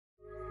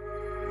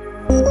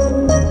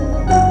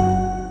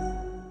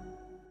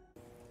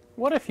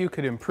What if you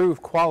could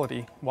improve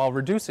quality while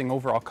reducing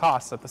overall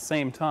costs at the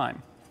same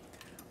time?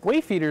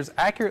 Weighfeeders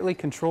accurately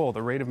control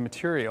the rate of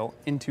material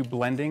into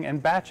blending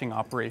and batching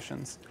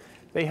operations.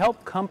 They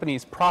help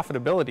companies'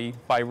 profitability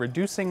by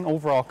reducing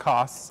overall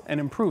costs and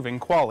improving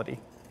quality.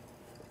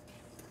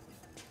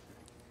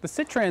 The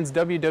SITRANS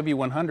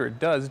WW100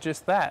 does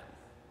just that.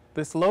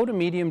 This low to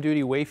medium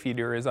duty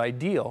weighfeeder is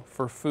ideal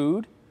for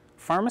food,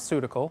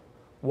 pharmaceutical,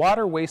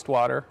 water,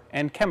 wastewater,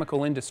 and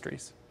chemical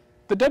industries.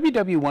 The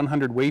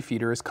WW100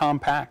 weighfeeder is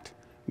compact,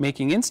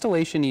 making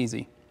installation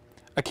easy.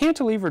 A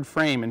cantilevered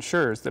frame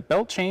ensures that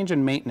belt change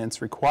and maintenance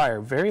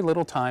require very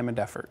little time and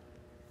effort.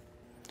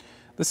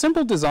 The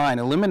simple design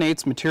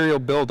eliminates material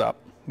buildup,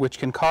 which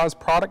can cause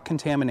product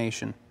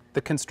contamination.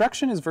 The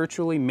construction is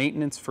virtually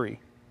maintenance-free.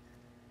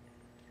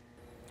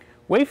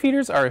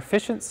 Weighfeeders are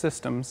efficient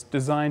systems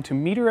designed to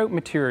meter out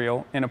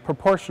material in a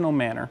proportional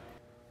manner.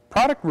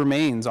 Product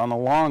remains on the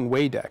long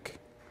weigh deck,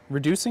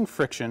 reducing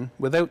friction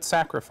without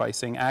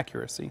sacrificing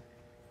accuracy.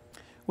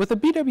 With a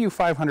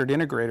BW500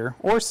 integrator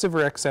or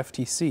Siverex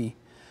FTC,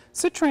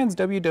 SITRANS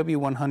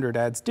WW100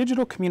 adds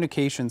digital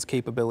communications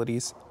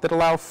capabilities that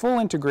allow full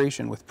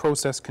integration with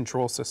process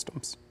control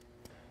systems.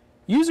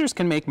 Users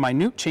can make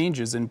minute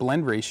changes in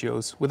blend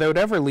ratios without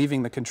ever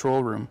leaving the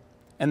control room,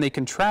 and they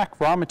can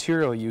track raw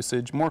material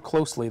usage more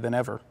closely than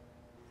ever.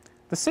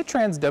 The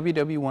SITRANS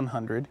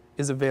WW100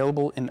 is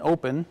available in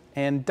open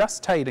and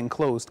dust-tight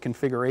enclosed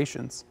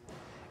configurations.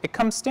 It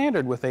comes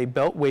standard with a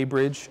belt weigh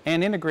bridge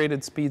and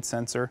integrated speed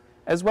sensor,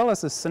 as well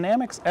as a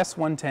Synamics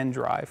S110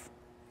 drive.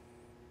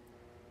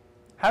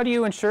 How do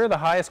you ensure the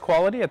highest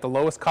quality at the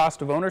lowest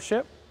cost of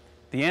ownership?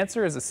 The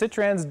answer is a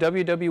SITRANS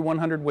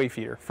WW100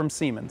 weighfeeder from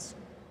Siemens.